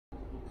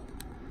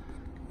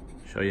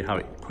Show you how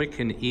quick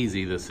and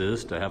easy this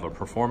is to have a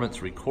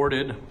performance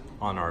recorded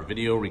on our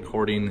video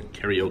recording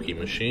karaoke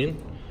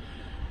machine.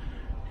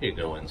 You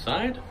go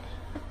inside.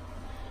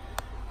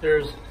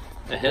 There's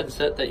a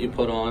headset that you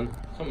put on,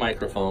 some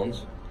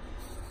microphones,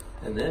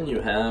 and then you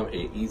have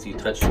a easy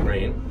touch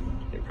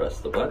screen. You press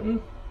the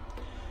button.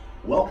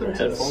 Welcome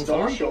to the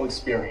Star Show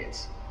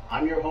Experience.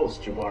 I'm your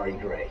host,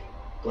 Jabari Gray.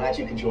 Glad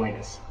you could join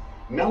us.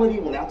 Melody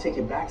will now take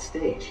you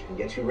backstage and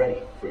get you ready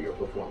for your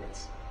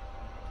performance.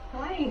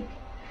 Hi.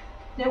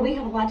 Now we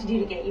have a lot to do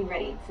to get you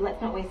ready, so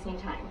let's not waste any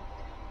time.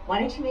 Why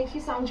don't you make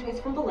your song choice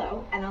from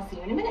below, and I'll see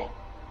you in a minute.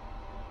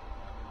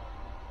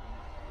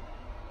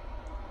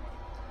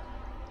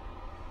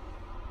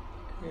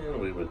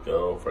 And we would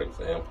go, for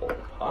example,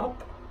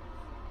 pop.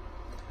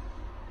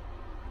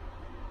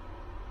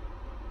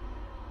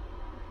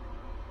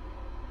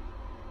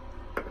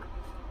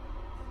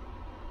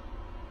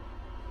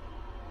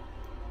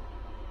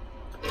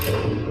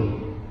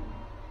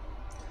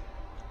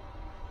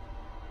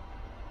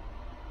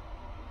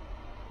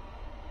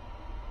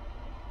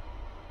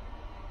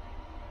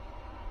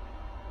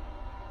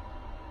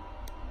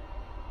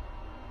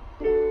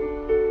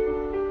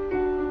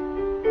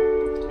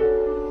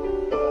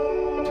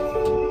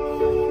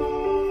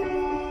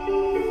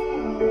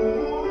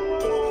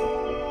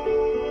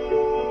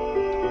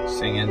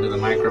 Sing into the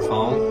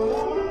microphone.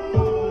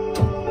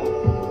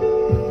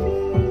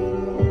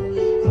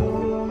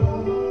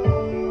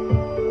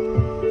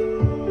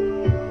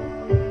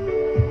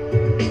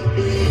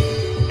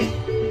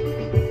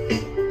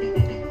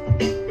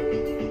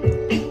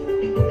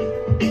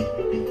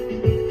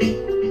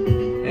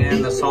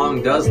 And the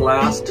song does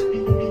last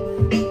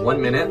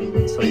 1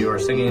 minute, so you are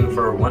singing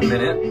for 1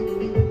 minute.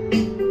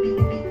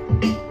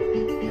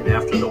 And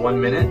after the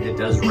 1 minute, it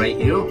does rate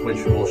you,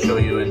 which we'll show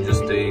you in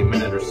just a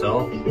minute or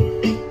so.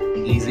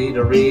 Easy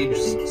to read,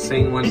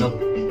 sing when the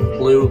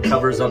blue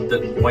covers up the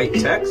white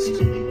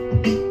text.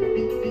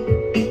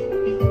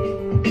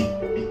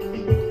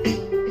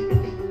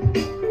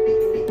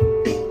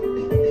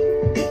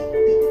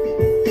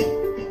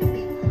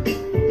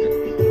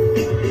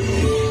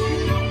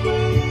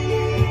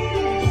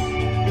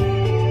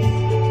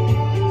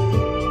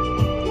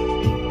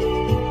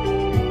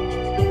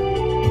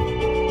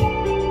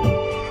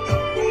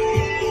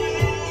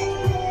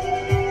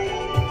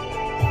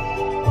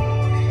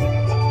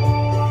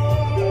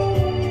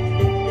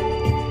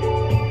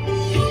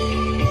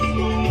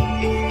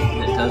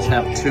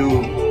 Have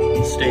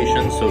 2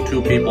 stations, so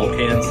 2 people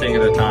can sing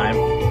at a time.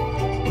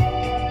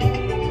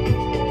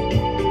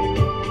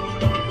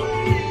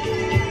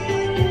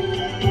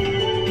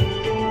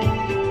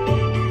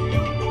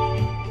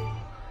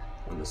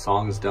 When the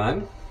song's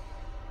done.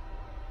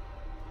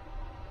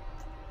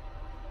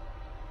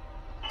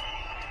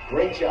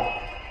 Great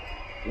job.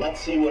 Let's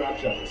see what our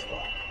judges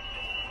thought.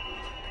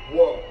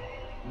 Whoa,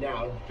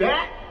 now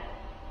that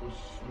was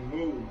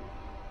smooth.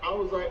 I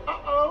was like,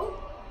 uh-oh.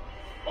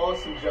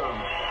 Awesome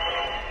job.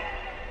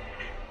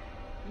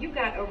 You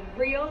got a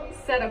real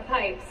set of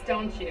pipes,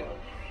 don't you?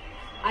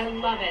 I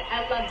love it.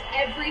 I loved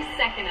every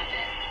second of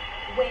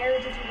it. Where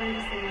did you learn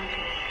to sing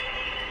that?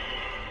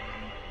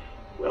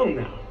 Well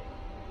now,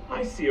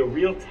 I see a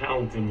real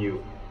talent in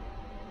you.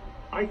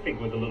 I think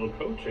with a little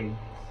coaching,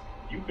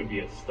 you could be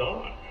a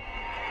star.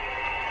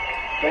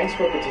 Thanks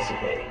for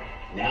participating.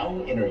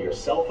 Now enter your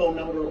cell phone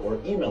number or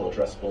email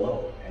address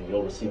below, and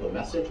you'll receive a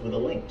message with a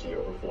link to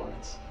your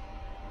performance.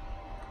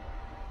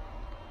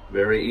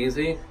 Very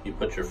easy. You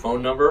put your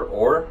phone number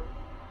or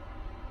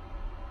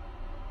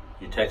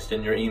you text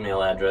in your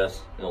email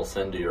address. It'll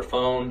send to your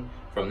phone.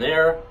 From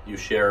there, you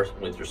share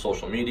with your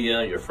social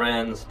media, your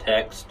friends,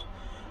 text,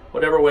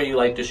 whatever way you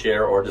like to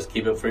share, or just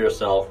keep it for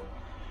yourself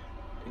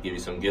to give you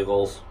some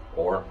giggles,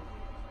 or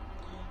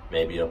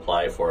maybe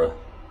apply for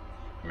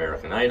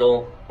American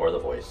Idol or The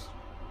Voice.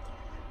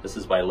 This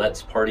is by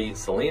Let's Party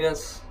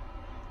Salinas.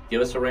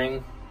 Give us a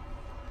ring.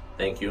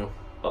 Thank you.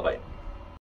 Bye-bye.